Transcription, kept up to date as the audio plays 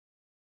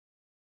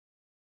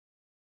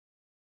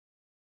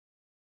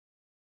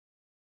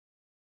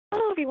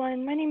Hello,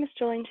 everyone. My name is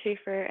Jolene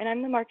Schaefer, and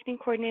I'm the Marketing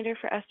Coordinator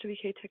for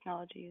SWK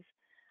Technologies.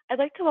 I'd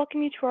like to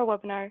welcome you to our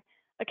webinar,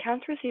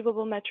 Accounts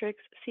Receivable Metrics,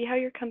 See How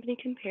Your Company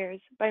Compares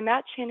by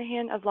Matt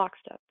Shanahan of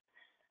Lockstep.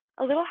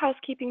 A little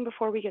housekeeping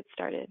before we get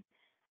started.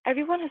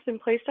 Everyone has been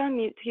placed on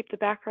mute to keep the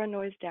background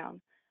noise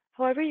down.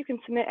 However, you can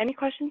submit any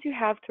questions you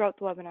have throughout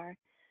the webinar.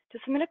 To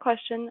submit a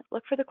question,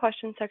 look for the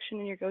questions section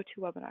in your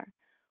GoToWebinar.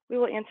 We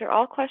will answer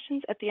all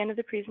questions at the end of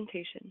the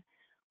presentation.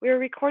 We are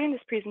recording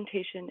this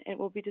presentation and it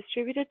will be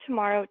distributed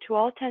tomorrow to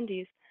all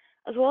attendees,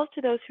 as well as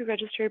to those who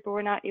registered but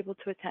were not able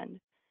to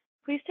attend.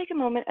 Please take a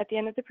moment at the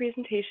end of the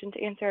presentation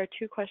to answer our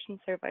 2-question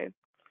survey.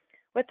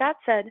 With that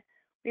said,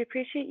 we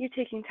appreciate you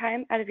taking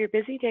time out of your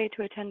busy day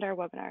to attend our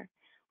webinar.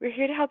 We're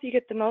here to help you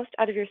get the most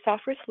out of your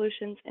software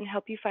solutions and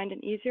help you find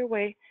an easier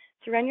way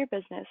to run your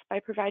business by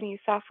providing you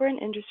software and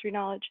industry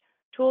knowledge,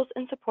 tools,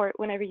 and support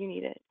whenever you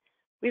need it.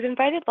 We've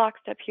invited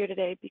Lockstep here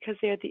today because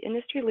they are the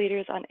industry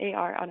leaders on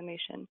AR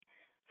automation.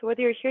 So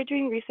whether you're here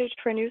doing research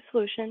for a new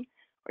solution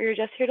or you're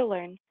just here to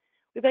learn,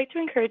 we'd like to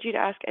encourage you to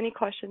ask any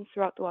questions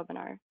throughout the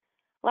webinar.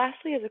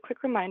 Lastly, as a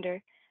quick reminder,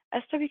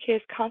 SWK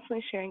is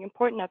constantly sharing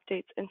important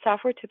updates and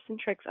software tips and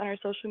tricks on our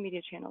social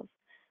media channels.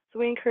 So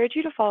we encourage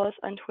you to follow us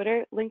on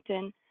Twitter,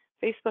 LinkedIn,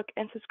 Facebook,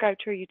 and subscribe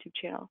to our YouTube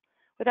channel.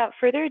 Without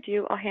further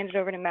ado, I'll hand it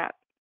over to Matt.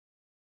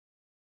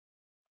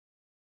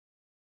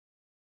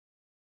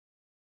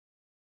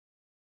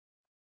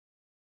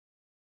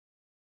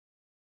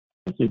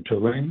 Thank you,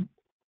 Jolene.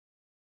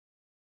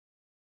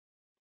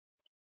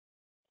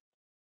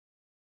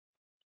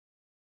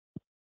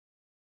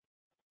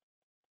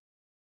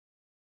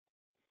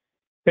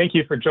 Thank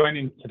you for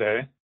joining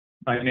today.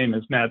 My name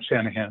is Matt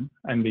Shanahan.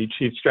 I'm the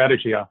Chief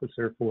Strategy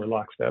Officer for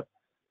Lockstep.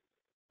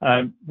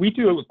 We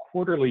do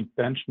quarterly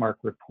benchmark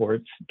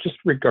reports just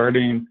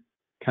regarding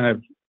kind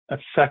of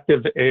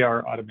effective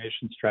AR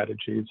automation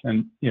strategies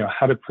and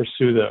how to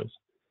pursue those.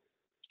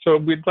 So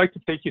we'd like to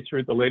take you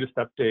through the latest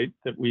update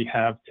that we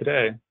have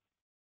today.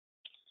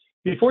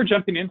 Before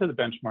jumping into the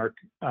benchmark,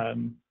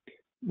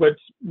 what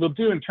we'll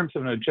do in terms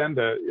of an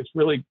agenda is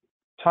really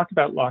talk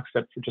about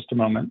Lockstep for just a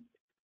moment,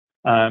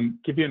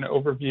 give you an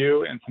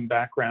overview and some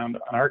background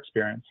on our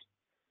experience.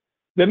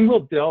 Then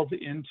we'll delve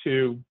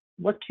into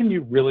what can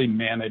you really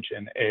manage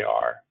in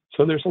AR.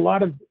 So there's a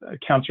lot of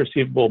accounts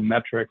receivable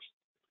metrics.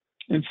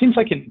 And it seems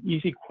like an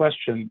easy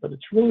question, but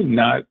it's really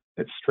not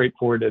as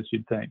straightforward as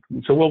you'd think.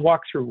 And so we'll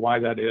walk through why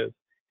that is,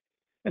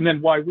 and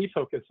then why we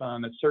focus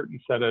on a certain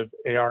set of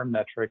AR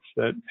metrics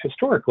that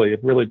historically have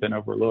really been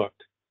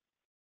overlooked.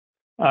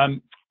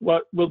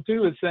 What we'll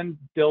do is then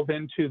delve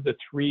into the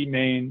 3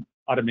 main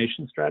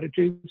automation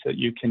strategies that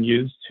you can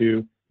use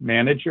to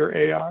manage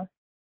your AR.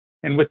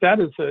 And with that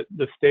as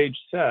the stage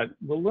set,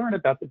 we'll learn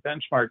about the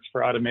benchmarks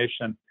for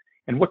automation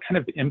and what kind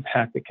of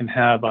impact it can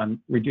have on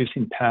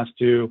reducing past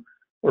due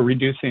or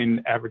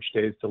reducing average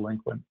days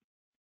delinquent.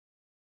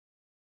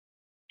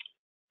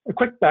 A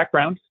quick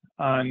background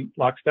on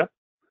Lockstep.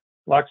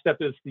 Lockstep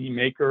is the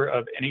maker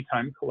of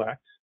Anytime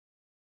Collect.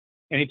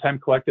 Anytime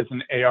Collect is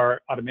an AR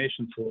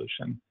automation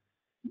solution.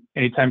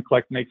 Anytime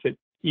Collect makes it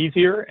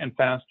easier and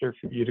faster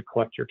for you to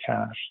collect your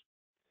cash.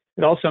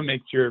 It also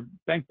makes your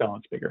bank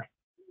balance bigger.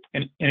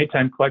 And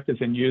Anytime Collect is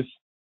in use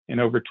in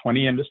over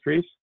 20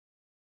 industries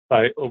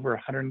by over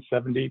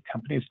 170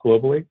 companies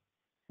globally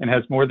and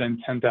has more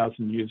than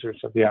 10,000 users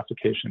of the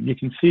application. You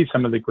can see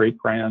some of the great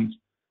brands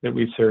that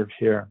we serve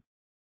here.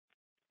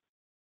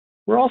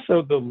 We're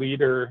also the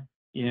leader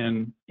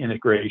in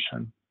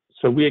integration.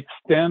 So we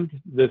extend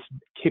this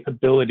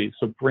capability,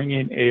 so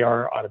bringing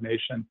AR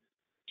automation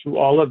to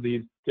all of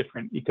these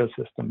different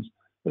ecosystems,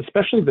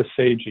 especially the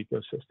Sage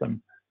ecosystem,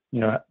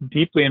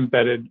 deeply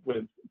embedded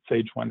with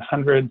Sage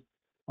 100,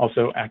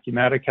 also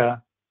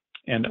Acumatica,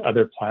 and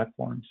other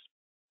platforms.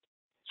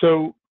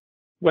 So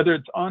whether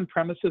it's on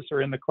premises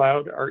or in the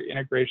cloud, our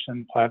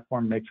integration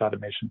platform makes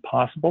automation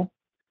possible,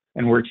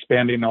 and we're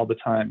expanding all the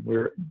time.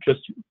 We're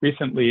just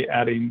recently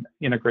adding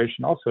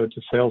integration also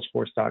to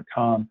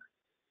Salesforce.com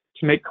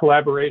to make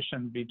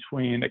collaboration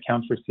between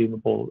accounts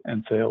receivable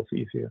and sales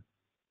easier.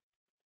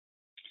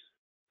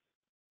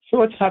 So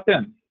let's hop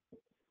in.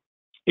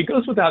 It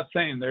goes without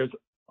saying there's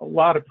a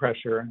lot of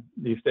pressure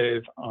these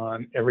days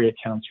on every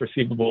accounts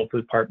receivable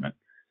department.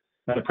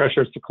 Now, the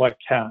pressure is to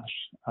collect cash.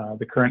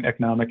 The current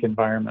economic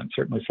environment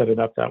certainly set it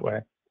up that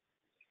way.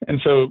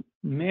 And so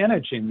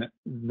managing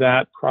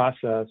that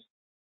process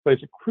plays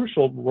a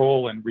crucial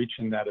role in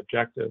reaching that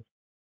objective.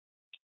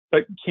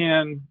 But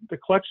can the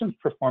collections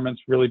performance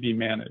really be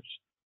managed?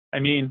 I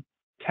mean,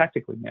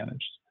 tactically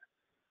managed.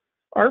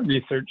 Our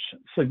research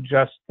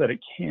suggests that it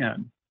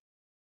can.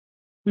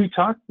 We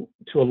talked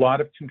to a lot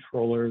of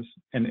controllers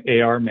and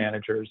AR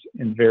managers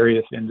in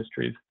various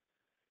industries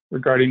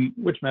regarding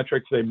which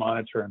metrics they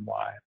monitor and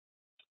why.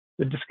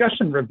 The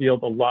discussion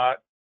revealed a lot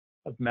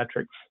of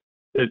metrics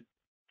that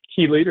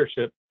key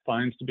leadership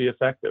finds to be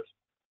effective.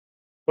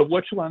 But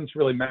which ones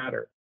really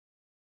matter?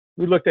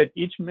 We looked at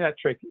each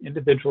metric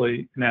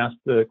individually and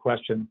asked the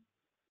question,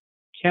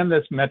 can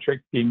this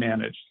metric be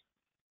managed?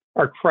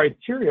 Our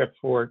criteria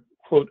for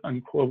quote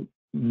unquote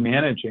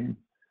managing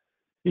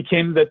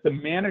became that the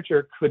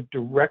manager could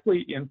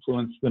directly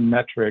influence the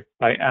metric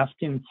by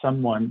asking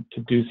someone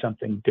to do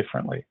something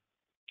differently.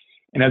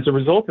 And as a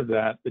result of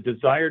that, the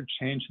desired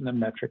change in the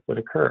metric would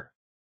occur.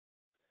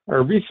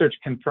 Our research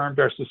confirmed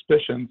our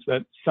suspicions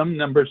that some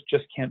numbers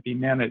just can't be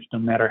managed no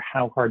matter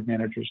how hard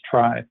managers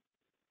try,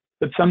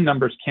 but some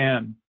numbers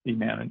can be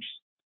managed.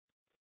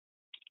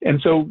 And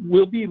so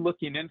we'll be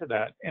looking into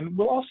that. And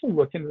we'll also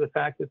look into the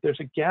fact that there's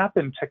a gap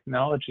in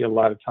technology a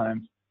lot of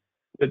times,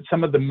 that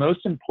some of the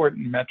most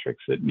important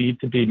metrics that need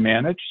to be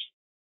managed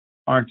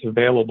aren't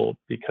available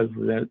because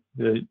of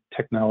the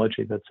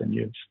technology that's in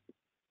use.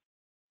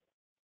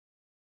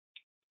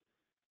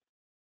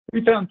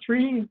 We found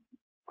 3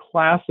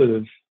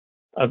 classes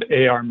of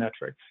AR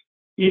metrics,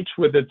 each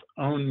with its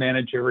own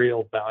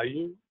managerial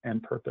value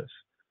and purpose.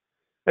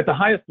 At the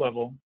highest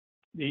level,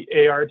 the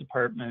AR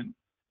department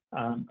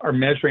are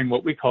measuring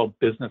what we call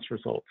business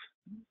results.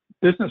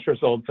 Business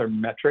results are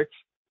metrics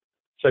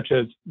such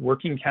as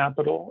working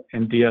capital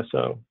and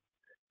DSO.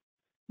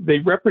 They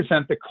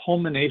represent the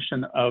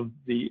culmination of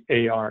the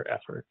AR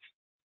efforts.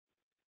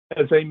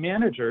 As a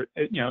manager,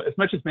 as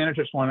much as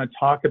managers want to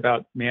talk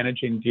about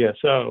managing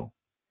DSO,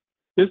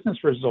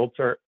 business results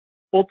are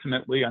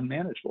ultimately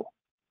unmanageable.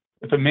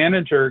 If a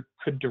manager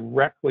could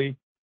directly,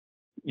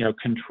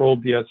 control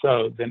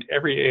DSO, then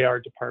every AR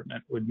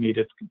department would meet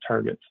its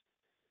targets.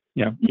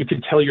 You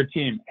could tell your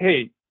team,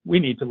 hey, we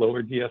need to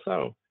lower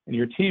DSO. And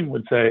your team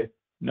would say,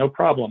 no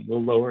problem,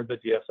 we'll lower the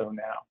DSO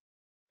now.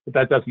 But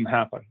that doesn't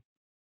happen.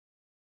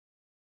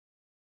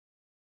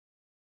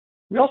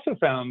 We also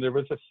found there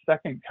was a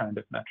second kind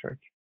of metric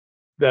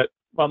that,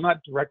 while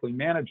not directly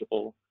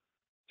manageable,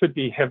 could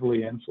be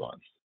heavily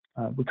influenced.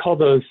 We call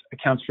those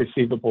accounts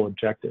receivable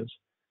objectives.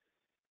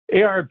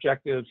 AR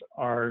objectives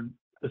are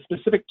the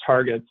specific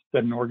targets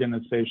that an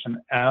organization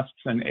asks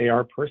an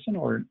AR person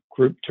or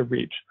group to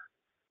reach.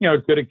 A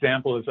good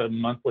example is a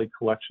monthly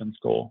collections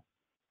goal.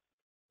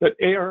 But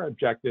AR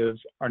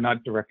objectives are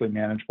not directly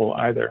manageable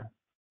either.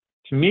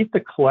 To meet the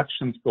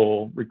collections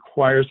goal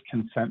requires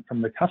consent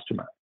from the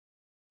customer.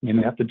 They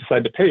have to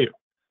decide to pay you.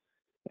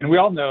 And we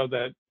all know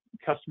that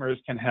customers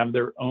can have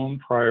their own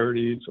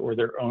priorities or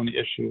their own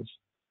issues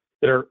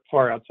that are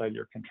far outside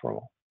your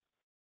control.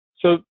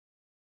 So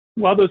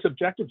while those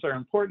objectives are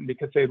important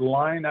because they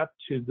line up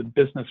to the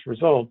business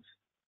results,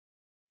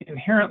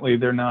 inherently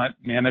they're not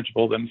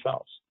manageable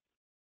themselves.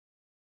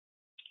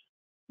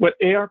 What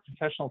AR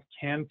professionals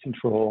can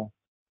control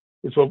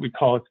is what we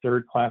call a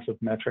third class of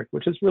metric,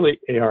 which is really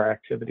AR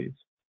activities.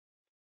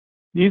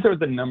 These are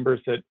the numbers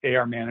that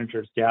AR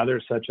managers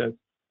gather, such as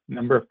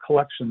number of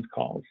collections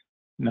calls,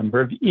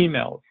 number of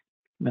emails,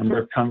 number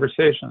of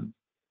conversations,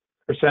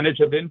 percentage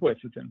of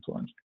invoices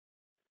influenced.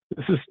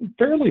 This is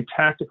fairly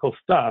tactical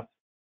stuff,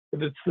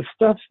 but it's the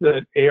stuff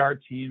that AR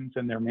teams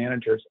and their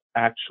managers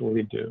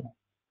actually do.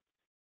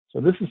 So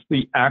this is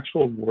the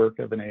actual work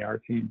of an AR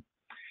team.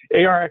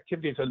 AR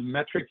activities are the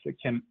metrics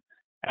that can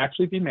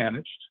actually be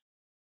managed.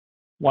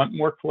 Want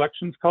more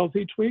collections calls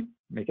each week?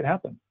 Make it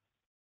happen.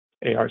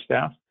 AR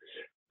staff.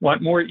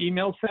 Want more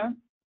emails sent?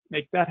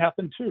 Make that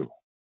happen too.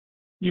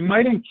 You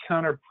might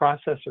encounter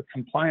process or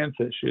compliance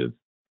issues,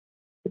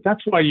 but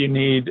that's why you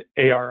need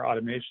AR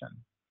automation.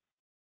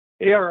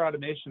 AR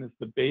automation is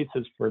the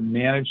basis for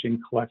managing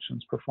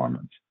collections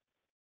performance.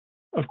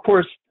 Of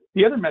course,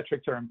 the other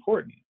metrics are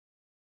important,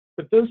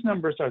 but those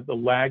numbers are the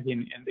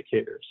lagging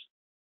indicators,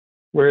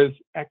 whereas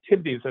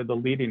activities are the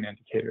leading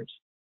indicators.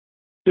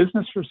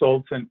 Business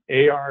results and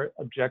AR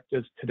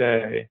objectives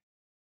today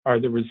are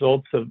the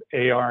results of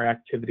AR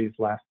activities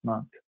last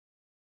month.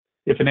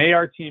 If an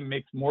AR team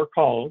makes more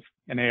calls,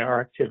 an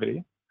AR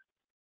activity,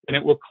 then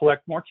it will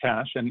collect more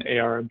cash, an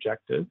AR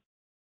objective.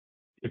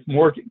 If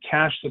more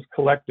cash is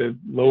collected,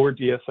 lower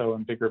DSO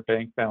and bigger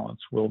bank balance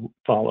will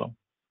follow,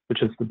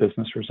 which is the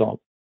business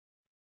result.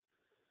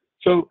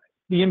 So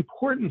the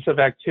importance of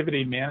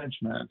activity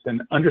management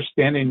and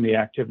understanding the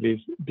activities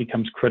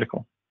becomes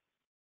critical.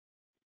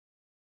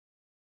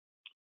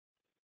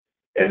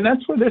 And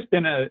that's where there's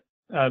been a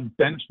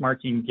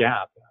benchmarking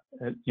gap,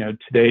 to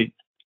date.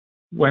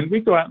 When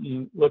we go out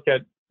and look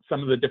at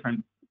some of the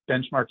different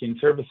benchmarking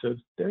services,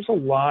 there's a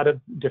lot of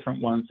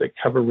different ones that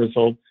cover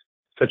results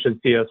such as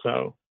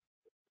DSO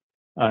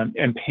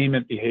and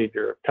payment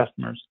behavior of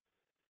customers.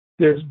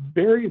 There's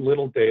very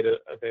little data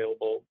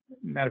available.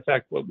 Matter of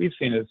fact, what we've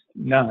seen is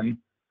none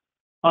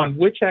on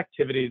which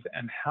activities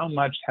and how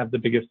much have the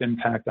biggest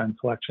impact on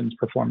collections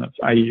performance,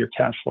 i.e. your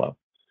cash flow.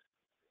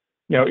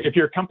 If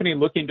you're a company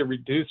looking to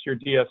reduce your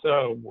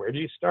DSO, where do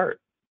you start?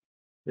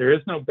 There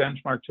is no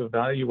benchmark to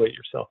evaluate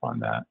yourself on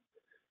that.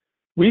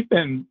 We've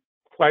been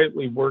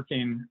quietly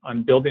working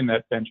on building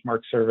that benchmark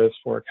service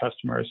for our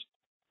customers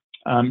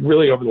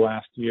really over the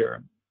last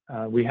year.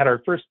 We had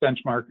our first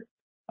benchmark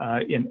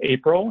in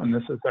April, and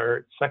this is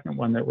our second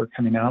one that we're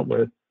coming out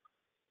with.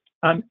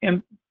 And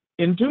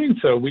in doing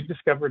so, we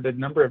discovered a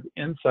number of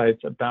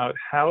insights about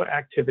how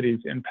activities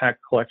impact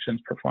collections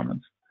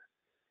performance.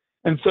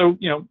 And so,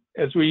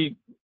 as we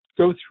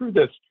go through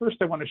this, first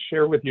I want to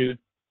share with you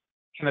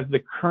kind of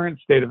the current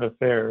state of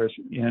affairs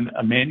in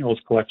a manuals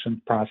collections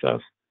process,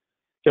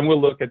 then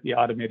we'll look at the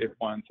automated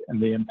ones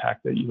and the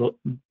impact that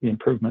the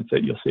improvements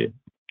that you'll see.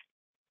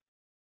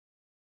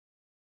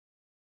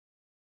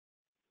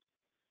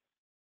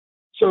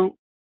 So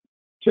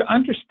to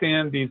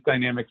understand these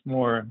dynamics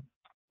more,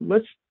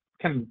 let's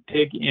kind of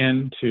dig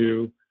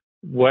into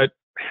what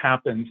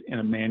happens in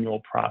a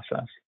manual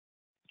process.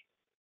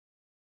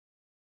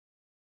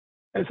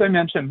 As I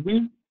mentioned,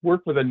 we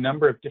work with a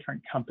number of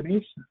different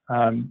companies.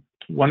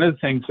 One of the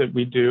things that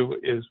we do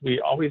is we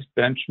always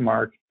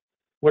benchmark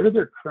what are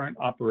their current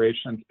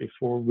operations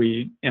before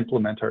we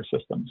implement our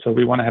system. So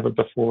we want to have a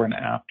before and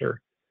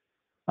after.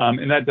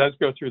 And that does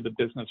go through the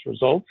business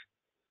results,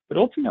 but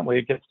ultimately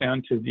it gets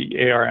down to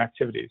the AR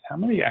activities. How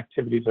many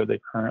activities are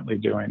they currently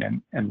doing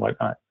and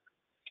whatnot?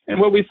 And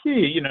what we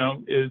see,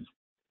 is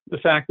the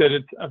fact that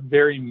it's a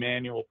very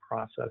manual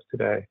process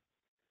today.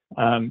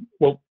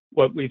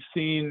 What we've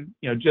seen,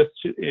 just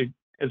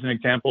as an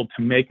example,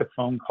 to make a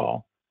phone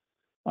call,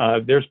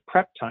 there's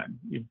prep time.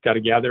 You've got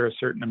to gather a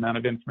certain amount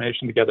of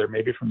information together,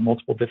 maybe from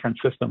multiple different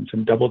systems,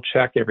 and double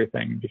check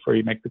everything before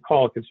you make the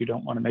call, because you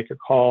don't want to make a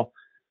call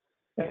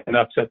and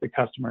upset the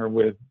customer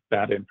with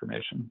bad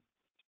information.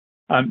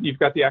 You've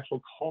got the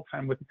actual call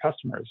time with the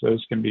customers.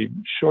 Those can be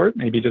short,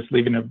 maybe just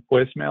leaving a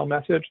voicemail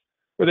message,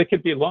 or they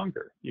could be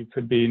longer. You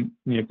could be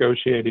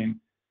negotiating,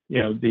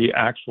 the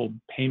actual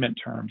payment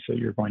terms that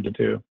you're going to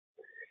do.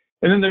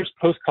 And then there's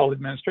post-call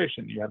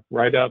administration. You have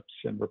write-ups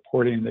and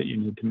reporting that you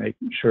need to make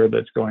sure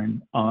that's going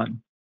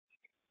on.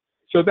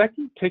 So that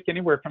can take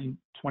anywhere from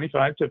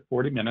 25 to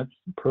 40 minutes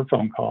per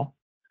phone call.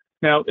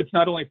 Now, it's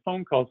not only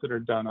phone calls that are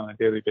done on a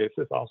daily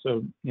basis,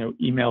 also,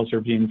 emails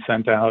are being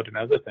sent out and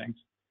other things.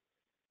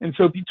 And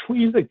so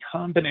between the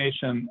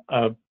combination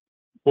of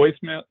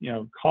voicemail,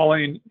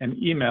 calling and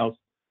emails,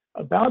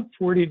 about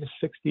 40 to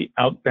 60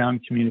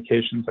 outbound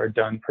communications are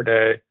done per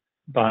day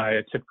by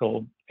a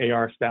typical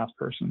AR staff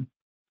person.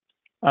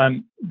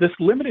 This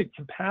limited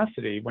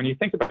capacity, when you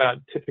think about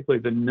typically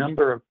the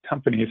number of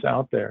companies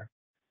out there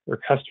or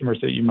customers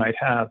that you might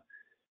have,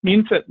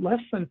 means that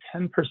less than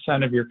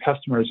 10% of your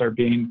customers are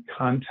being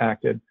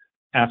contacted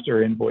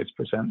after invoice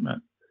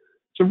presentment.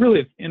 So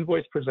really it's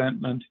invoice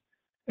presentment,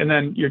 and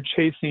then you're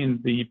chasing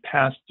the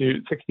past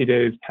due, 60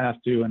 days past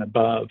due and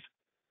above,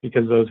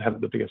 because those have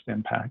the biggest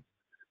impact.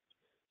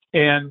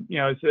 And,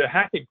 as the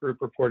Hackett Group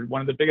reported, one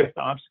of the biggest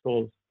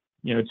obstacles,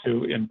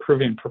 to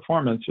improving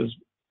performance is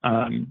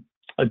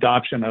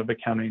adoption of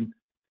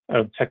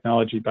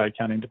technology by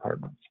accounting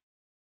departments.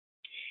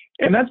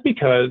 And that's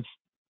because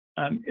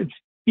it's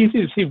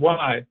easy to see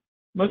why.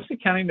 Most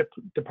accounting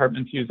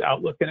departments use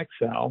Outlook and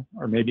Excel,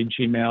 or maybe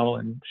Gmail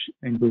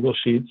and Google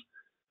Sheets,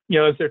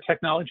 as their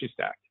technology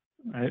stack,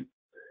 right?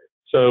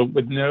 So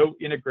with no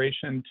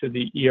integration to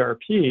the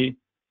ERP,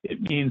 it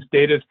means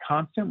data is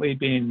constantly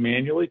being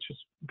manually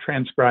just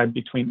transcribed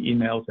between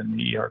emails and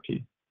the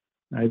ERP,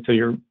 right? So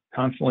you're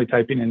constantly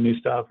typing in new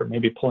stuff, or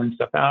maybe pulling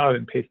stuff out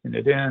and pasting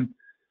it in.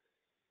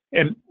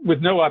 And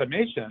with no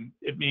automation,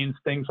 it means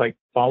things like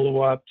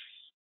follow-ups,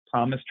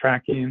 promise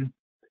tracking,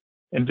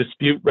 and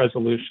dispute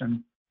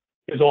resolution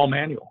is all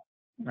manual,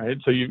 right?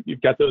 So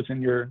you've got those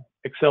in your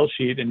Excel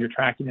sheet and you're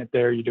tracking it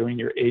there. You're doing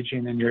your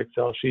aging in your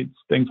Excel sheets,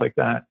 things like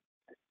that.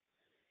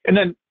 And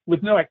then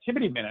with no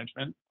activity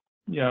management,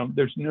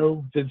 there's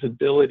no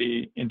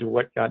visibility into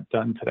what got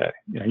done today.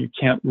 You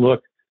can't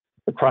look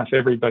across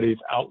everybody's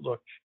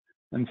Outlook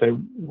and say,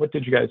 what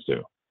did you guys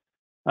do?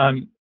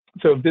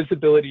 So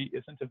visibility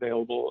isn't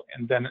available,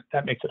 and then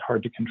that makes it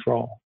hard to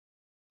control.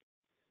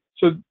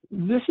 So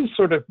this is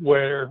sort of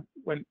where,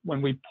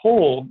 when we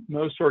poll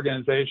most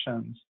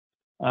organizations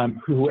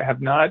who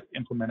have not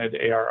implemented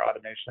AR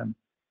automation,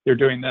 they're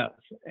doing this.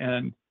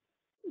 And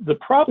the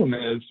problem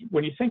is,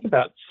 when you think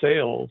about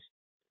sales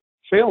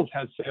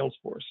has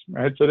Salesforce,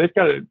 right? So they've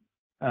got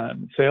a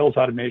sales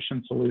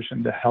automation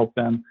solution to help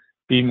them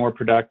be more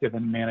productive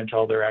and manage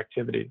all their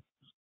activities.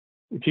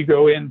 If you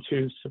go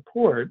into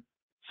support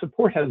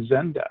has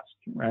Zendesk,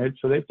 right?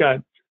 So they've got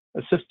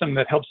a system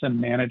that helps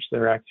them manage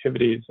their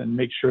activities and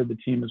make sure the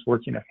team is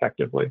working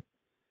effectively.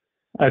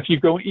 If you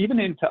go even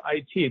into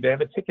IT, they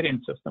have a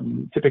ticketing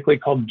system typically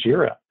called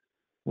Jira,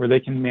 where they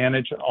can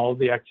manage all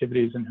the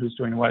activities and who's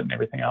doing what and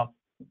everything else.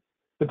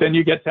 But then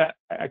you get to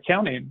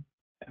accounting,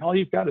 and all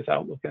you've got is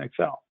Outlook and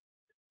Excel.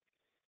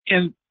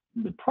 And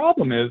the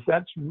problem is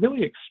that's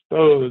really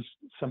exposed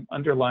some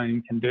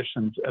underlying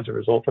conditions as a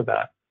result of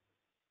that.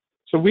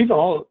 So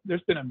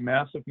there's been a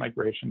massive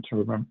migration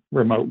to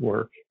remote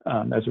work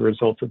as a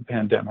result of the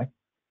pandemic.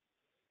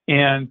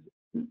 And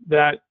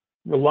that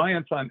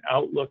reliance on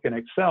Outlook and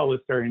Excel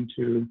is starting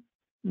to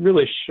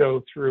really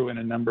show through in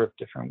a number of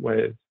different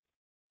ways.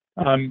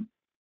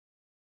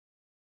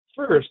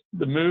 First,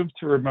 the move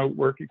to remote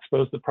work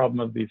exposed the problem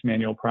of these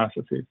manual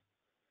processes.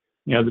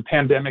 The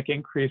pandemic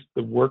increased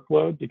the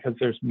workload because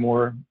there's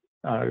more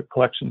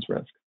collections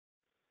risk.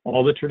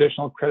 All the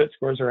traditional credit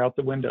scores are out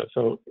the window.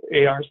 So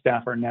AR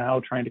staff are now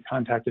trying to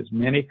contact as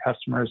many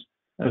customers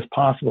as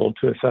possible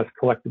to assess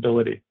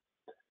collectability.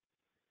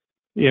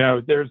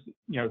 There's,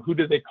 who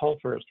do they call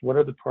first? What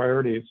are the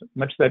priorities?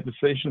 Much of that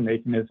decision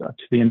making is up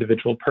to the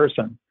individual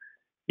person.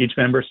 Each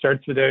member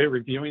starts the day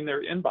reviewing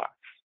their inbox,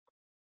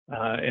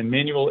 and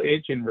manual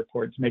aging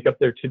reports make up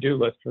their to-do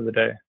list for the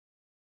day.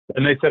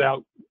 Then they set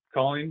out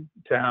calling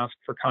to ask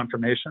for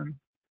confirmation.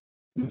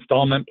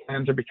 Installment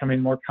plans are becoming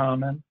more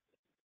common,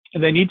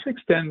 and they need to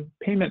extend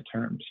payment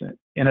terms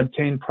and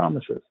obtain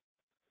promises.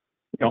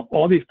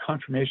 All these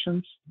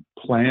confirmations,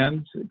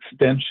 plans,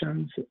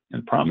 extensions,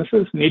 and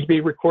promises need to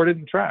be recorded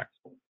and tracked.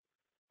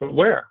 But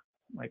where?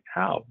 Like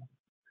how?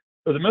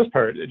 For the most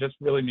part, it just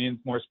really means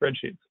more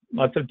spreadsheets,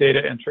 lots of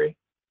data entry,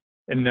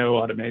 and no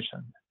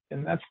automation.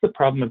 And that's the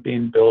problem of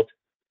being built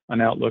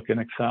on Outlook and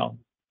Excel.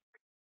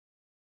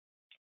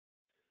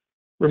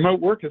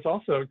 Remote work has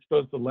also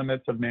exposed the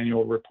limits of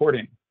manual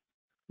reporting.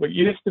 What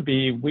used to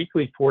be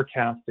weekly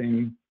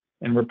forecasting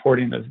and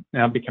reporting is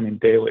now becoming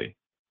daily.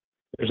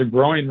 There's a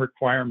growing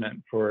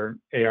requirement for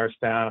AR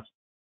staff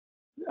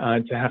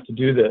to have to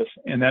do this,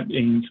 and that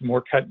means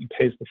more cut and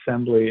paste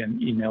assembly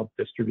and email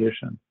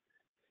distribution.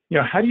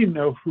 How do you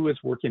know who is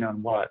working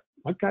on what?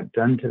 What got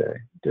done today?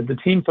 Did the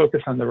team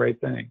focus on the right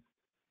thing?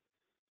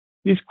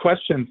 These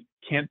questions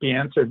can't be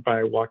answered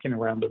by walking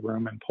around the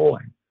room and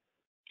polling.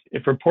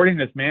 If reporting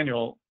is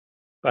manual,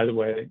 by the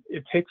way,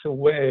 it takes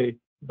away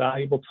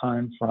valuable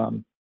time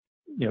from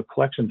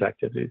collections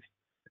activities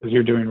as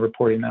you're doing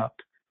reporting up.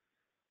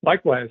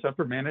 Likewise,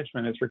 upper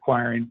management is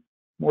requiring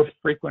more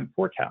frequent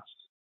forecasts.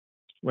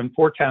 When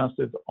forecast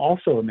is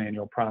also a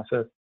manual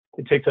process,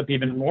 it takes up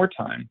even more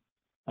time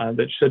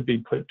that should be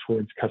put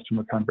towards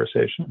customer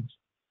conversations.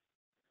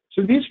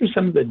 So these are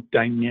some of the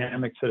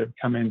dynamics that have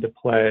come into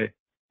play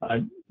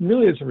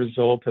really as a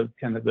result of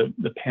kind of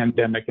the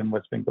pandemic and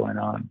what's been going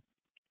on.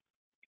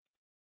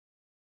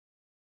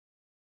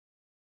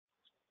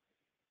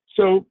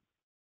 So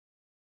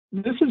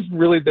this is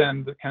really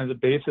then the kind of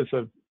the basis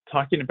of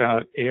talking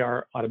about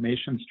AR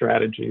automation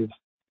strategies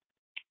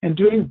and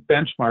doing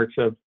benchmarks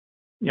of,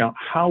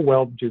 how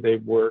well do they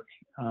work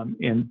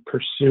in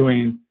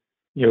pursuing,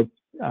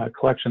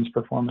 collections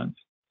performance.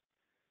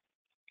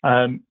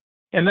 And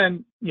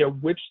then,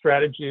 which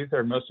strategies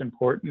are most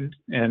important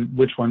and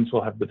which ones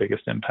will have the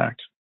biggest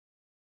impact.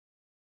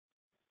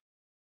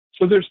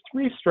 So there's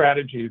three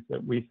strategies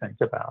that we think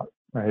about,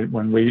 right,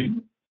 when we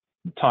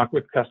talk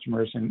with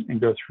customers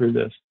and go through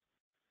this.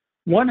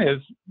 One is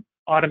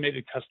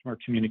automated customer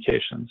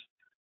communications.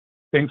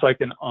 Things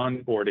like an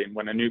onboarding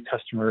when a new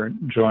customer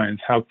joins.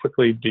 How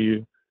quickly do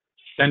you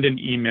send an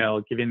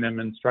email giving them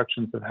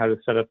instructions of how to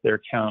set up their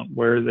account,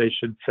 where they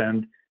should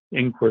send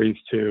inquiries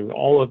to,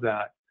 all of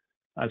that.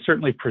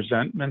 Certainly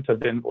presentment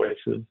of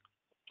invoices,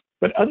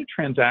 but other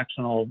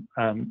transactional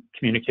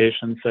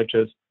communications such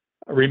as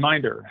a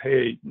reminder,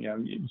 hey,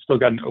 you've still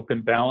got an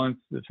open balance,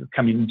 this is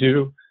coming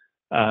due,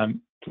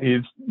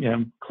 please,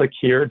 click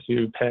here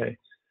to pay.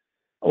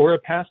 Or a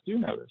past due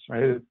notice,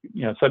 right?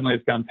 Suddenly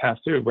it's gone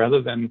past due,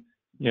 rather than,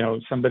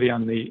 somebody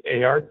on the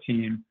AR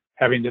team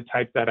having to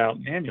type that out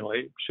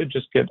manually. It should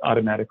just get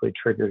automatically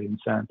triggered and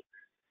sent.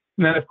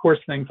 And then, of course,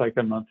 things like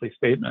a monthly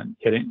statement,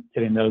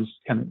 getting those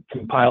kind of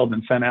compiled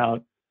and sent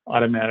out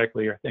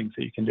automatically are things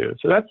that you can do.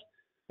 So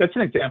that's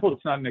an example.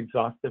 It's not an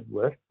exhaustive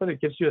list, but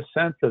it gives you a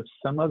sense of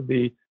some of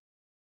the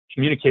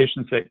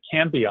communications that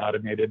can be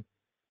automated,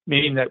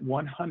 meaning that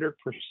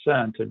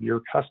 100% of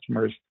your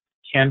customers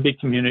can be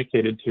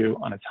communicated to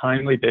on a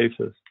timely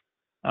basis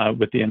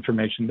with the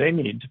information they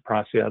need to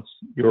process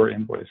your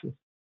invoices.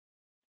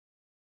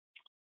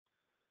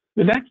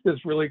 The next is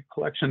really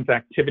collections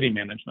activity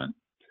management.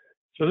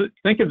 So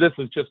think of this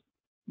as just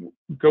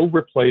go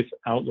replace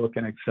Outlook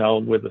and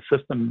Excel with a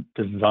system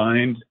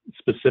designed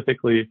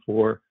specifically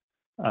for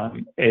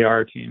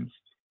AR teams.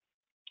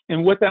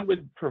 And what that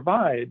would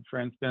provide, for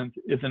instance,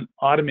 is an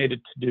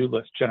automated to-do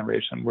list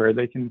generation where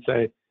they can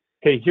say,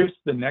 hey, here's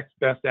the next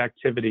best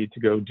activity to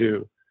go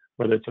do,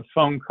 whether it's a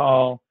phone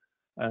call,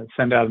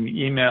 send out an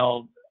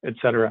email,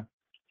 etc.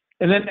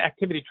 And then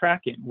activity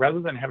tracking,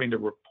 rather than having to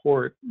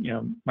report,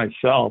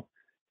 myself,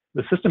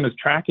 the system is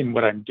tracking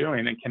what I'm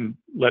doing and can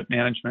let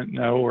management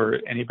know or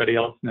anybody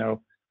else know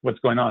what's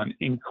going on,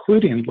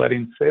 including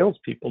letting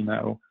salespeople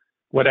know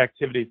what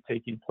activity is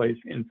taking place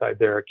inside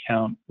their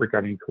account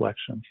regarding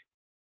collections.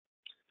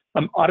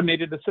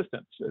 Automated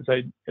assistance.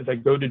 As I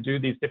go to do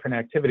these different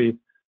activities,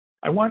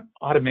 I want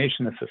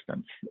automation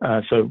assistance.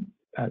 So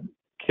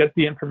get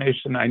the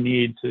information I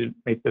need to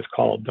make this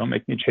call. Don't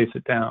make me chase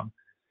it down.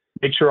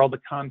 Make sure all the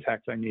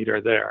contacts I need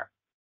are there.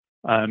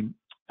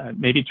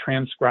 Maybe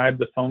transcribe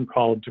the phone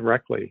call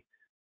directly.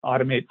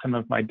 Automate some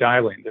of my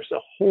dialing. There's a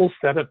whole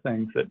set of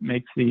things that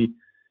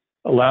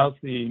allows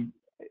the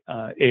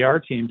AR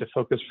team to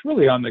focus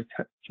really on the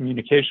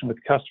communication with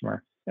the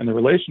customer and the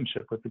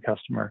relationship with the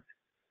customer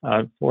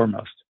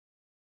foremost.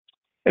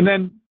 And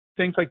then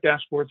things like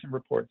dashboards and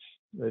reports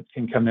that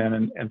can come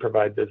in and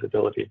provide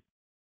visibility.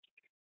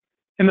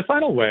 And the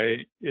final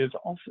way is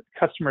also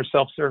customer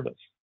self-service.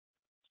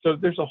 So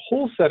there's a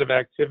whole set of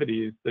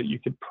activities that you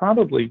could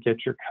probably get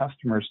your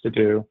customers to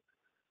do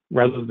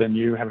rather than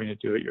you having to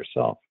do it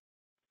yourself.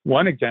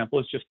 One example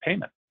is just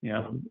payment.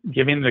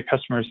 giving the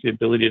customers the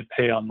ability to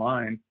pay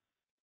online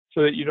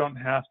so that you don't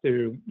have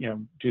to,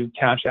 do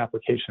cash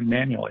application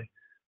manually.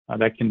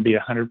 That can be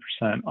 100%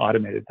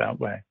 automated that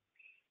way.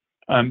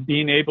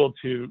 Being able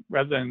to,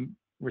 rather than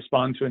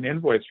respond to an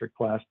invoice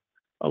request,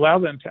 allow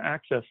them to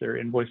access their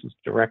invoices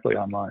directly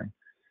online.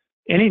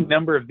 Any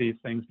number of these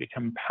things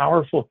become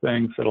powerful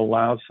things that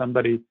allow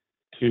somebody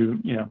to,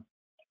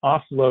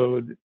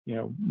 offload,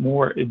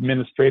 more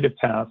administrative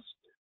tasks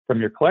from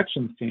your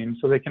collections team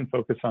so they can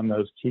focus on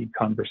those key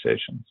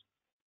conversations.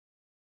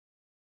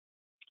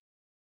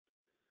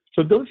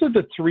 So those are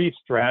the three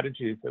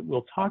strategies that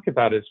we'll talk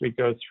about as we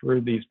go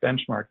through these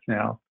benchmarks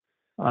now,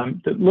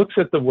 that looks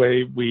at the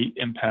way we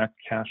impact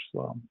cash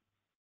flow.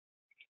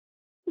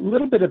 A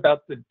little bit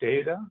about the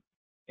data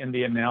and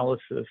the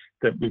analysis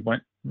that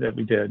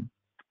we did.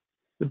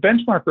 The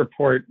benchmark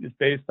report is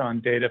based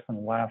on data from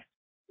the last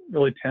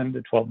really 10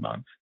 to 12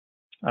 months.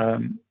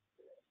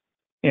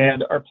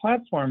 And our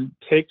platform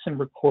takes and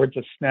records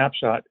a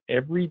snapshot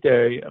every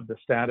day of the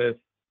status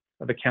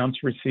of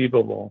accounts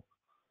receivable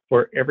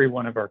for every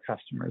one of our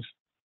customers.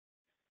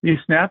 These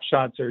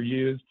snapshots are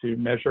used to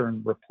measure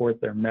and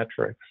report their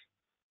metrics.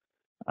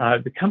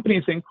 The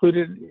companies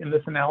included in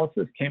this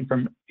analysis came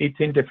from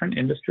 18 different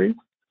industries,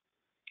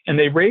 and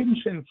they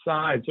range in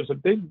size. There's a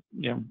big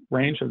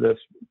range of this,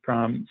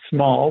 from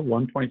small,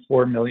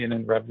 1.4 million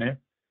in revenue,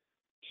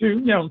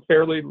 to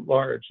fairly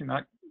large,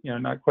 not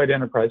quite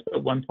enterprise,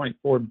 but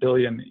 1.4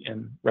 billion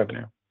in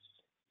revenue.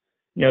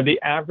 The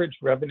average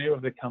revenue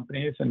of the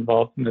companies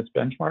involved in this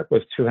benchmark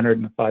was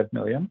 205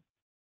 million.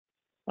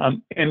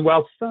 And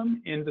while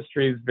some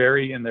industries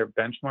vary in their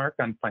benchmark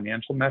on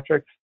financial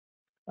metrics,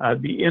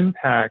 the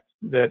impact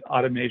that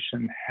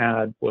automation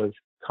had was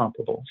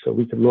comparable. So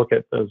we could look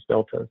at those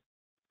deltas.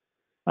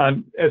 As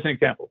an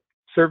example,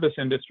 service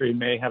industry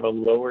may have a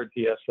lower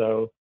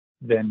DSO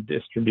than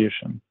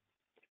distribution,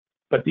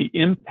 but the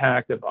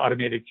impact of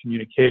automated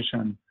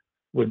communication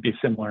would be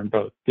similar in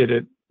both. Did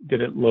it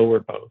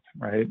lower both,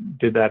 right?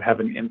 Did that have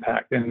an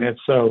impact? And if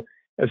so,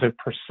 as a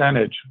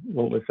percentage,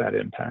 what was that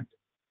impact?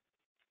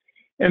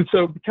 And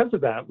so because of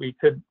that, we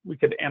could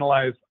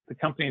analyze the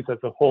companies as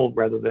a whole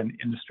rather than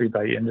industry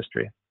by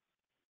industry.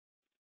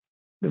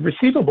 The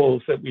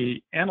receivables that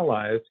we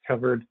analyzed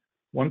covered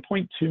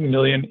 1.2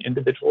 million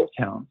individual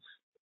accounts,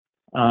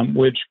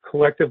 which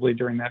collectively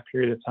during that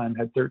period of time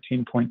had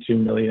 13.2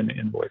 million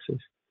invoices.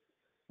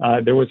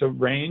 There was a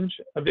range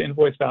of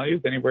invoice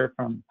values, anywhere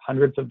from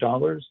hundreds of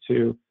dollars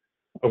to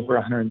over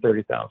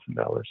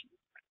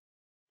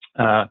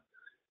 $130,000.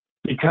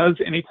 Because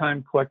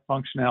anytime collect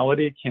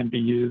functionality can be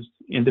used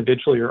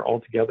individually or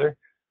altogether,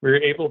 we were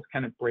able to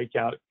kind of break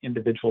out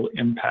individual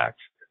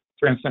impacts.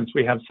 For instance,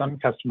 we have some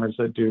customers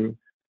that do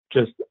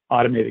just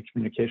automated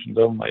communications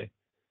only.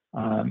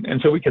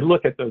 And so we could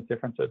look at those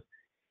differences.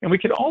 And we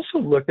could also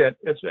look at,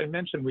 as I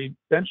mentioned, we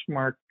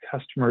benchmark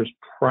customers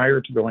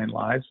prior to going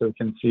live, so we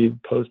can see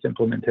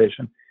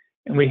post-implementation.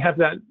 And we have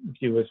that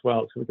view as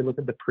well. So we could look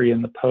at the pre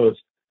and the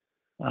post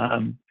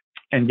and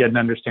get an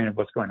understanding of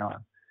what's going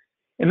on.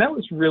 And that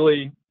was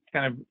really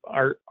kind of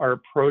our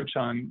approach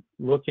on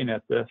looking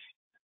at this.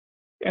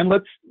 And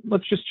let's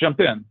just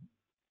jump in.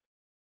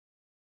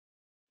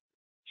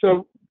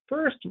 So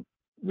first,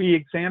 we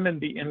examined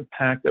the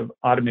impact of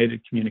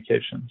automated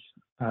communications.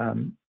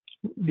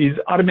 These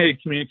automated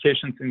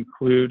communications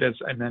include,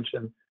 as I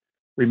mentioned,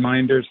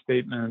 reminders,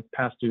 statements,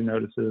 past due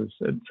notices,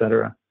 et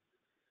cetera.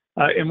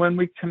 And when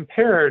we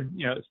compared,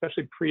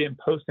 especially pre and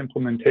post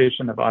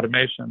implementation of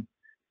automation,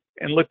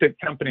 and looked at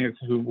companies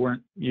who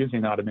weren't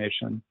using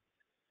automation,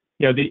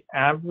 the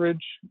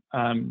average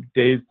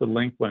days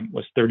delinquent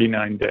was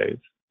 39 days.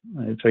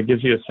 Right? So it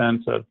gives you a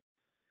sense of,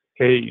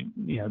 hey,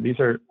 these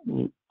are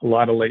a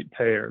lot of late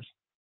payers.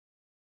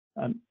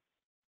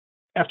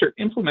 After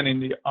implementing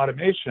the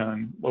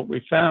automation, what we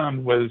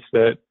found was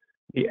that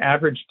the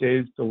average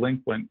days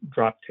delinquent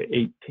dropped to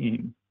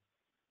 18.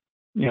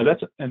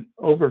 That's an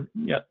over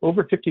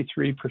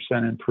 53%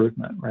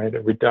 improvement, right?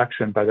 A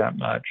reduction by that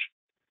much.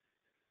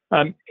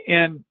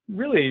 And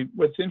really,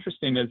 what's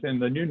interesting is in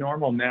the new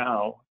normal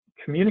now,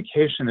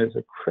 communication is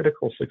a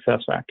critical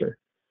success factor.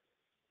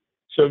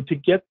 So to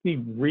get the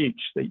reach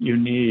that you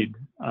need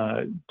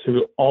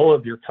to all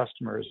of your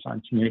customers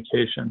on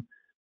communication,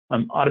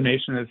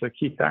 automation is a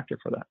key factor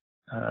for that.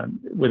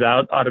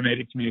 Without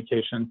automated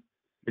communication,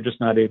 you're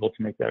just not able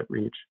to make that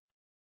reach.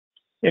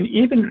 And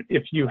even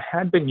if you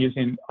had been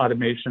using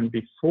automation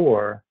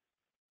before,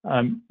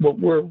 what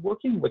we're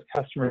working with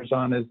customers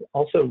on is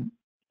also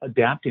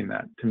adapting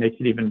that to make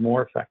it even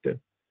more effective.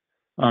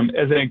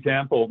 As an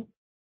example,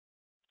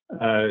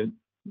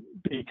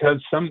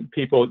 because some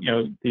people,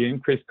 the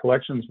increased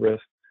collections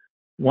risk,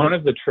 one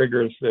of the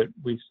triggers that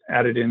we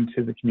added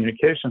into the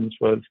communications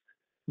was,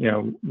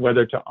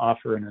 whether to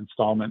offer an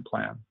installment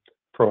plan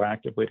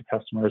proactively to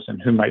customers and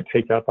who might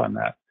take up on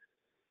that.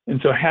 And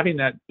so having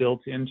that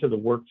built into the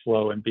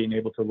workflow and being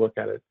able to look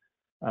at it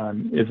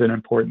is an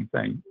important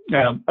thing.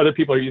 Now, other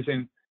people are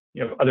using,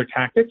 other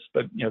tactics,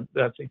 but,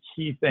 that's a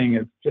key thing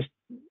is just,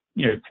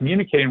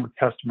 communicating with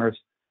customers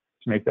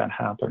to make that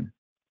happen.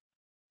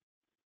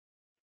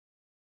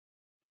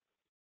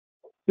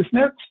 This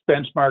next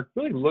benchmark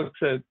really looks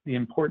at the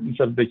importance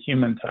of the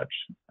human touch.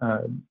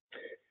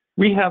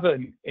 We have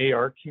an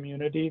AR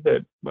community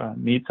that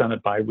meets on a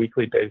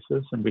bi-weekly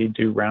basis, and we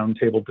do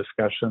roundtable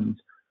discussions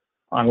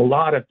on a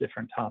lot of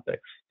different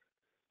topics.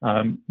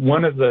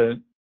 One of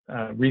the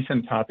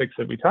recent topics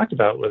that we talked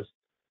about was,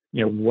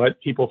 what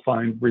people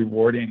find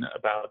rewarding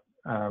about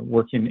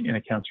working in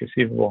accounts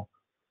receivable.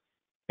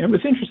 And it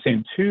was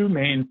interesting, two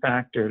main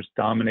factors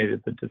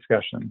dominated the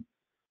discussion.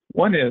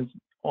 One is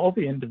all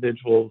the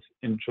individuals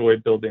enjoy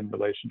building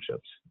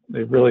relationships.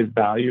 They really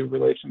value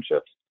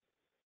relationships.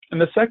 And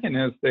the second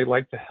is they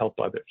like to help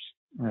others,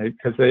 right?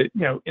 Because they,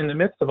 in the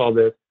midst of all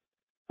this,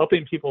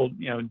 helping people,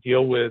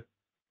 deal with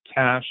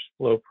cash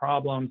flow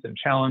problems and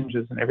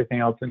challenges and everything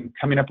else, and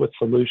coming up with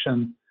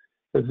solutions,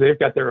 because they've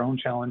got their own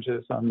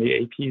challenges on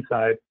the AP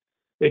side,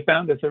 they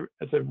found as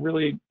a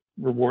really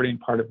rewarding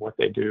part of what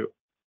they do.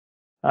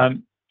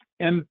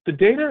 And the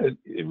data,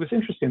 it was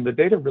interesting, the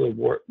data really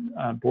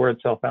bore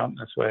itself out in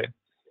this way.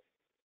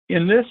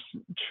 In this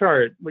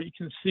chart, what you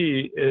can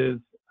see is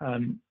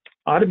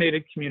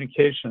automated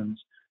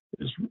communications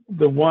is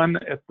the one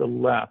at the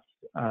left,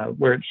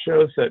 where it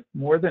shows that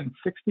more than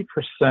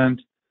 60%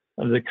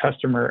 of the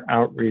customer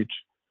outreach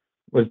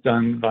was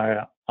done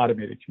via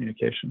automated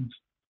communications.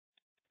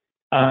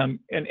 An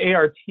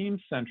AR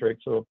team-centric,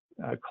 so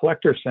a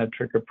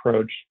collector-centric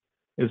approach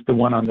is the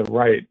one on the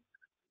right,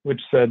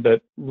 which said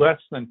that less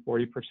than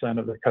 40%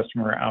 of the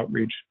customer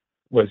outreach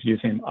was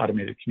using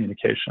automated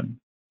communication.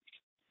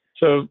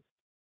 So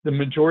the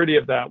majority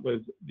of that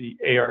was the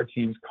AR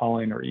teams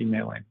calling or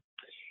emailing.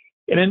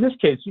 And in this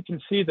case, you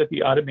can see that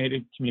the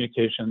automated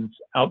communications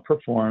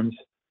outperforms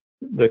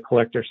the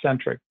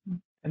collector-centric.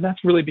 And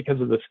that's really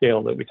because of the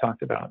scale that we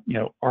talked about.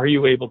 Are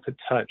you able to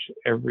touch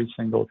every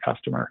single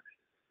customer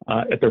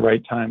at the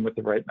right time with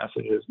the right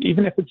messages,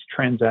 even if it's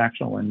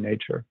transactional in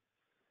nature?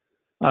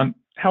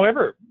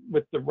 However,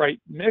 with the right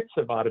mix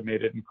of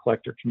automated and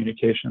collector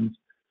communications,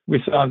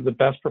 we saw the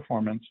best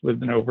performance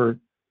with an over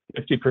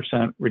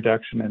 50%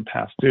 reduction in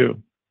past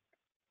due.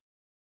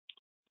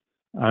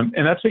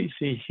 And that's what you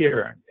see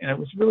here. And it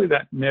was really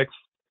that mix,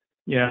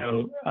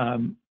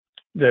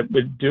 that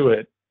would do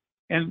it.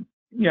 And,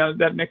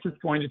 that mix is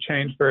going to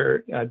change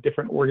for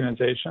different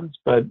organizations,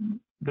 but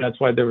that's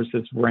why there was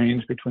this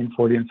range between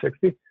 40 and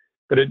 60,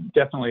 but it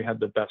definitely had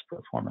the best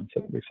performance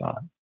that we saw.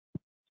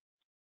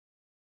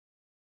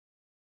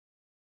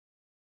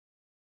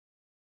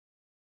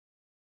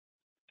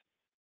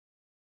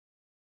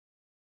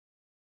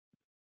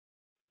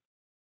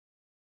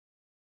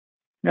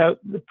 Now,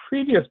 the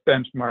previous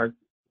benchmark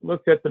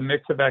looked at the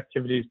mix of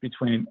activities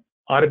between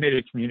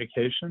automated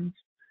communications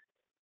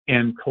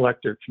and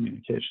collector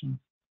communications.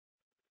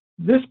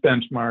 This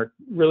benchmark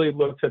really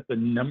looks at the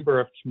number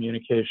of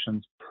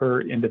communications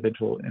per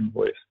individual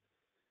invoice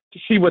to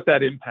see what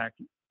that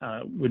impact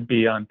would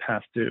be on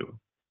past due.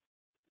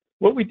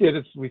 What we did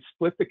is we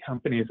split the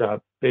companies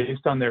up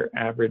based on their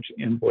average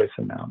invoice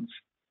amounts.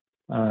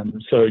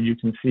 So you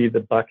can see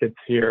the buckets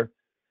here.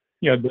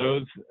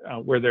 Those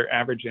where their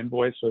average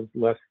invoice was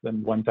less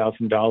than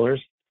 $1,000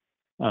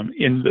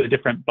 in the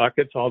different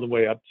buckets, all the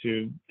way up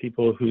to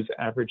people whose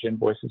average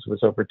invoices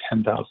was over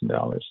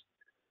 $10,000.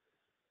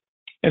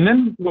 And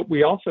then what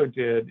we also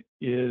did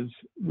is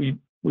we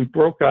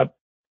broke up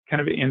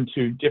kind of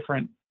into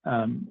different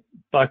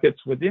buckets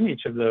within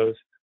each of those.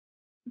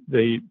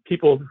 The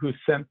people who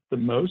sent the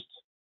most,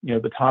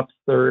 the top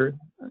third,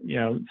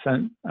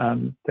 sent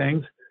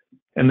things,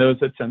 and those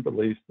that sent the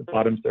least, the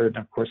bottom third,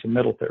 and of course the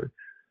middle third.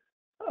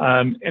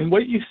 And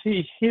what you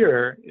see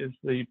here is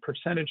the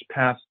percentage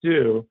past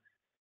due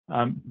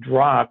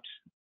dropped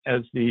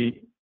as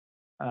the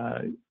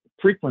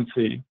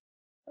frequency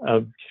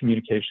of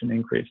communication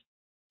increased.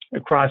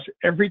 Across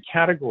every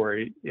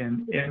category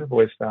in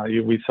invoice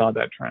value, we saw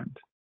that trend.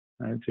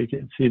 Right? So you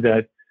can see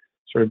that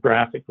sort of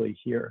graphically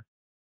here.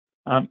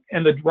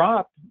 And the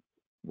drop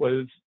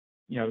was,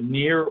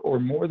 near or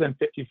more than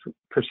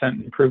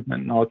 50%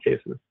 improvement in all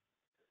cases.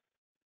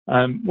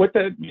 What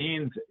that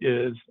means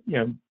is,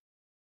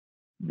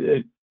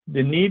 the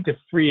need to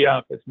free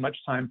up as much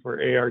time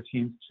for AR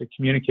teams to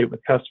communicate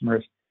with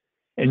customers,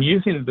 and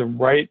using the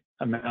right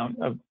amount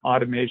of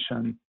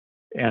automation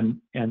and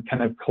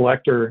kind of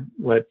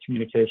collector-led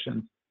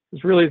communication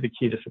is really the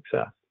key to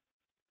success.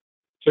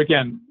 So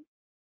again,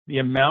 the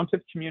amount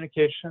of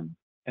communication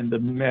and the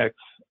mix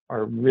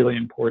are really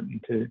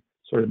important to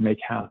sort of make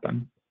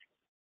happen.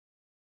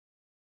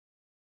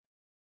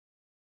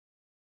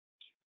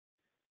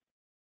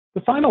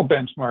 The final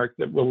benchmark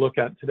that we'll look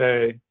at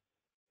today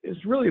is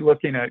really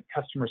looking at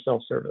customer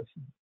self-service.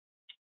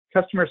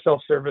 Customer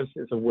self-service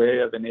is a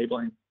way of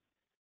enabling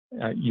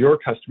your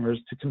customers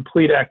to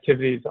complete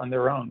activities on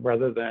their own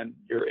rather than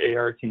your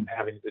AR team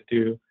having to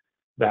do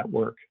that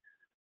work.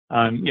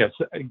 Yes,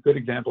 a good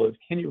example is,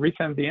 can you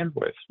resend the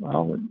invoice?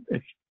 Well,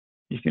 if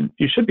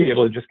you should be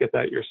able to just get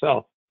that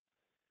yourself.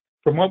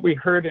 From what we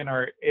heard in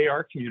our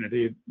AR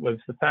community was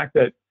the fact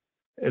that,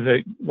 as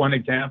one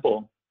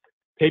example,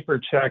 paper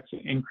checks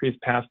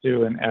increased past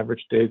due and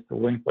average days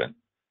delinquent.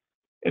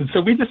 And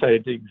so we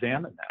decided to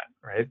examine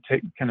that, right?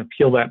 Kind of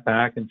peel that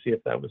back and see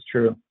if that was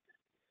true.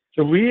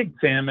 So we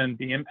examined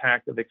the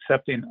impact of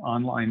accepting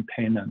online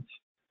payments,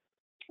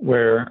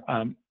 where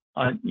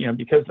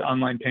because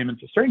online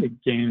payments are starting to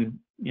gain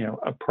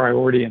a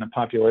priority and a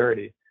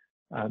popularity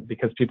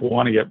because people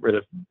want to get rid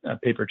of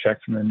paper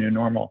checks in the new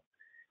normal.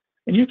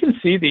 And you can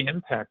see the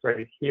impact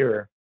right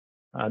here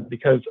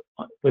because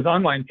with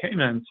online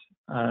payments,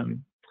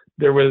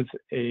 there was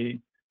a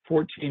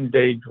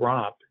 14-day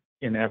drop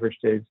in average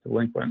days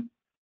delinquent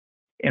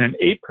and an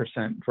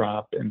 8%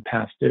 drop in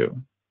past due.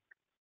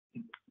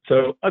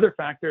 So other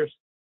factors,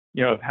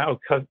 of how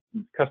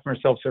customer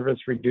self-service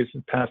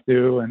reduces past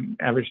due and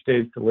average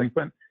days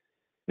delinquent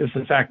is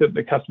the fact that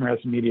the customer has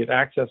immediate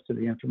access to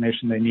the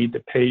information they need to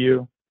pay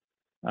you,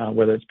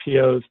 whether it's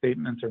POs,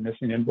 statements, or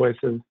missing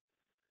invoices.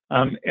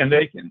 And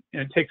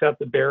it takes out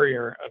the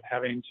barrier of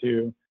having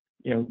to,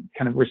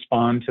 kind of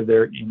respond to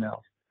their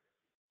emails.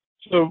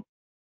 So,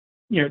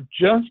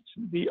 just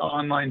the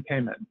online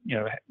payment,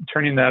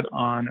 turning that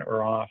on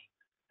or off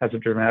has a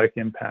dramatic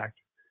impact.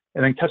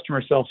 And then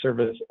customer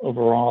self-service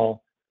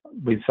overall,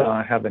 we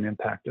saw have an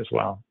impact as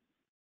well.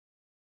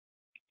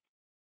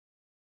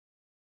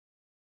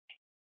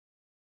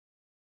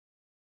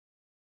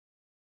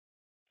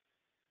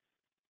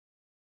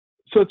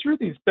 So through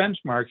these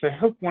benchmarks, I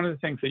hope one of the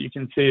things that you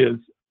can see is,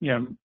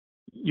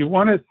 you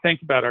want to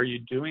think about, are you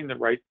doing the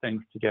right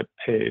things to get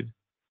paid?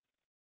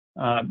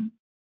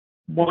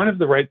 One of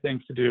the right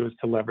things to do is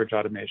to leverage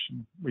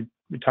automation. We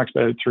talked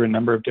about it through a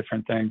number of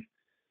different things.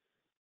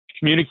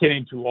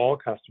 Communicating to all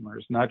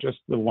customers, not just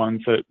the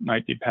ones that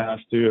might be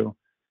past due,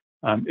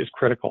 is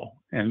critical,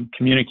 and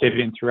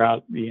communicating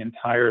throughout the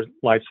entire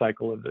life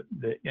cycle of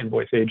the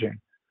invoice aging.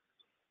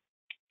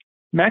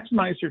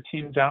 Maximize your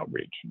team's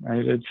outreach,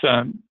 right?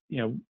 It's,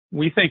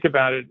 we think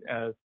about it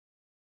as,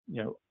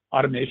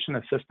 automation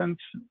assistance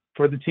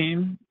for the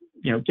team.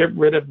 Get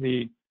rid of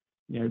the,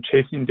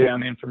 chasing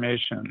down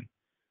information,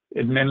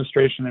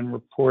 administration and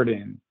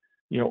reporting,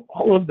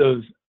 all of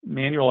those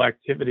manual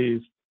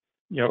activities,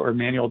 or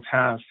manual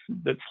tasks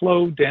that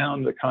slow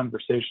down the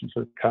conversations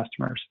with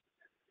customers.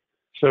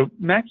 So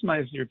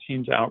maximize your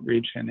team's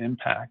outreach and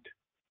impact,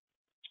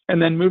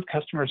 and then move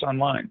customers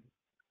online.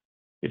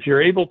 If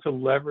you're able to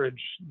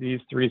leverage these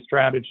three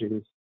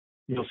strategies,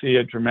 you'll see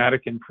a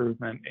dramatic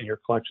improvement in your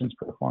collections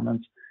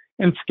performance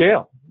and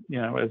scale,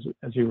 as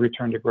you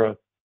return to growth.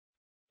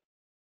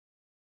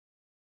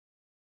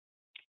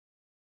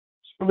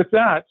 So with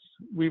that,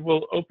 we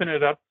will open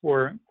it up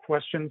for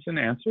questions and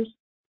answers.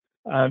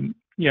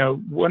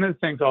 One of the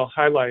things I'll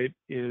highlight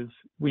is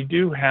we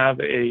do have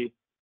a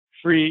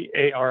free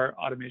AR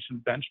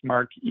automation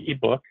benchmark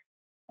ebook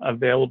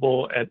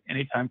available at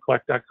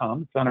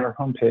anytimecollect.com. It's on our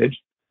homepage,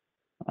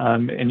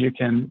 and you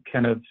can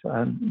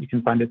you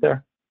can find it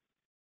there.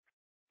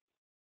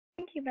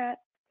 Thank you, Matt.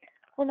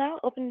 We'll now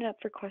open it up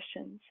for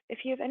questions. If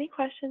you have any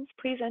questions,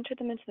 please enter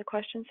them into the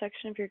questions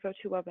section of your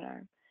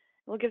GoToWebinar.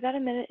 We'll give that a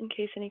minute in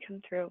case any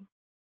come through.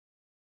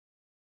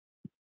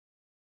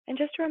 And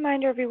just a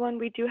reminder, everyone,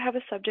 we do have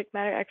a subject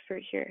matter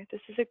expert here. This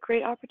is a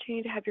great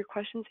opportunity to have your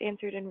questions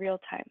answered in real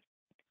time.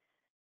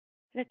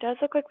 And it does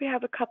look like we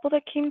have a couple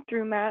that came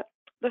through, Matt.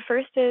 The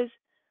first is,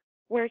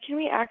 where can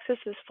we access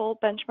this full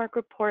benchmark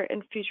report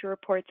and future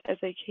reports as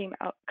they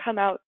come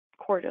out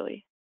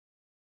quarterly?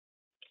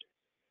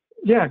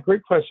 Yeah,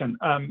 great question.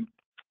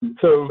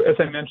 So as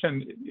I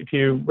mentioned, if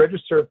you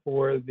register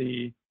for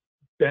the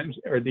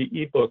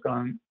ebook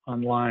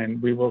online,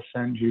 we will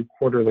send you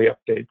quarterly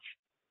updates.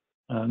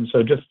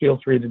 So just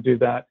feel free to do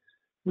that.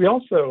 We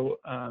also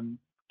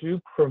do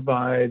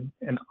provide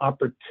an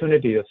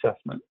opportunity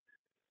assessment.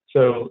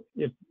 So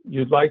if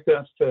you'd like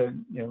us to,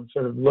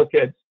 sort of look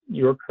at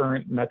your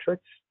current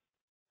metrics,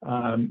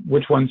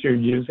 which ones you're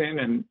using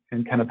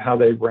and kind of how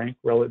they rank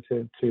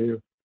relative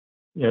to,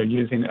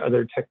 using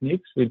other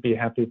techniques, we'd be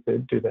happy to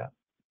do that.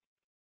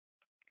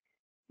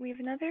 We have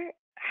another.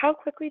 How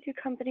quickly do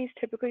companies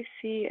typically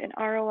see an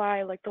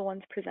ROI like the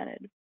ones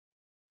presented?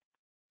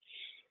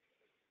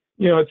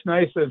 It's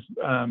nice as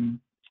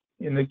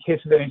in the case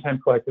of Anytime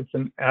Collect, it's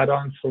an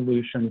add-on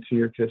solution to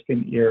your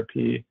existing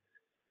ERP.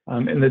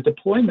 And the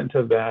deployment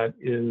of that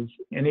is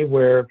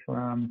anywhere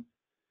from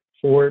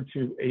 4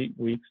 to 8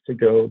 weeks to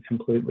go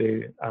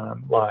completely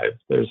live.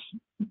 There's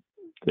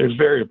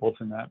variables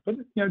in that, but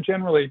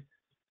generally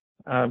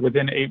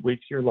within 8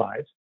 weeks you're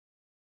live.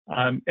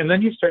 And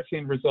then you start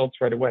seeing results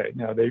right away.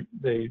 Now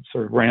they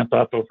sort of ramp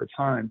up over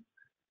time,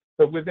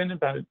 but within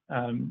about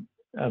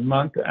a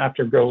month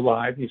after go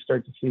live, you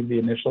start to see the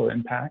initial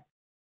impact.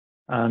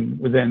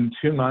 Within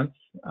 2 months,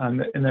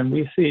 and then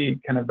we see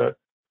kind of a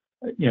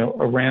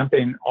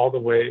ramping all the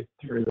way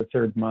through the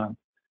 3rd month.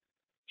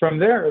 From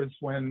there is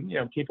when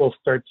people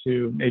start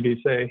to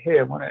maybe say, hey,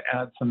 I want to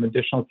add some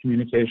additional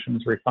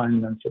communications,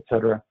 refinements,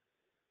 etc.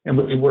 And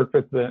we work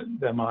with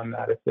them on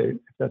that if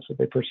that's what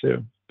they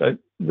pursue. But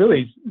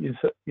really, you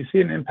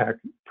see an impact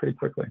pretty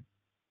quickly.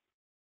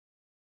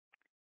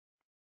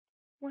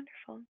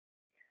 Wonderful.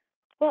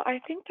 Well,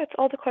 I think that's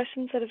all the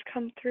questions that have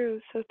come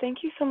through. So thank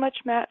you so much,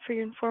 Matt, for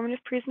your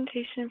informative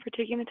presentation and for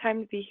taking the time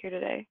to be here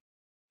today.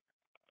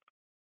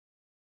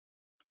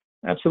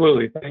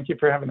 Absolutely. Thank you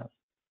for having us.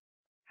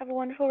 Have a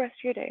wonderful rest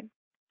of your day.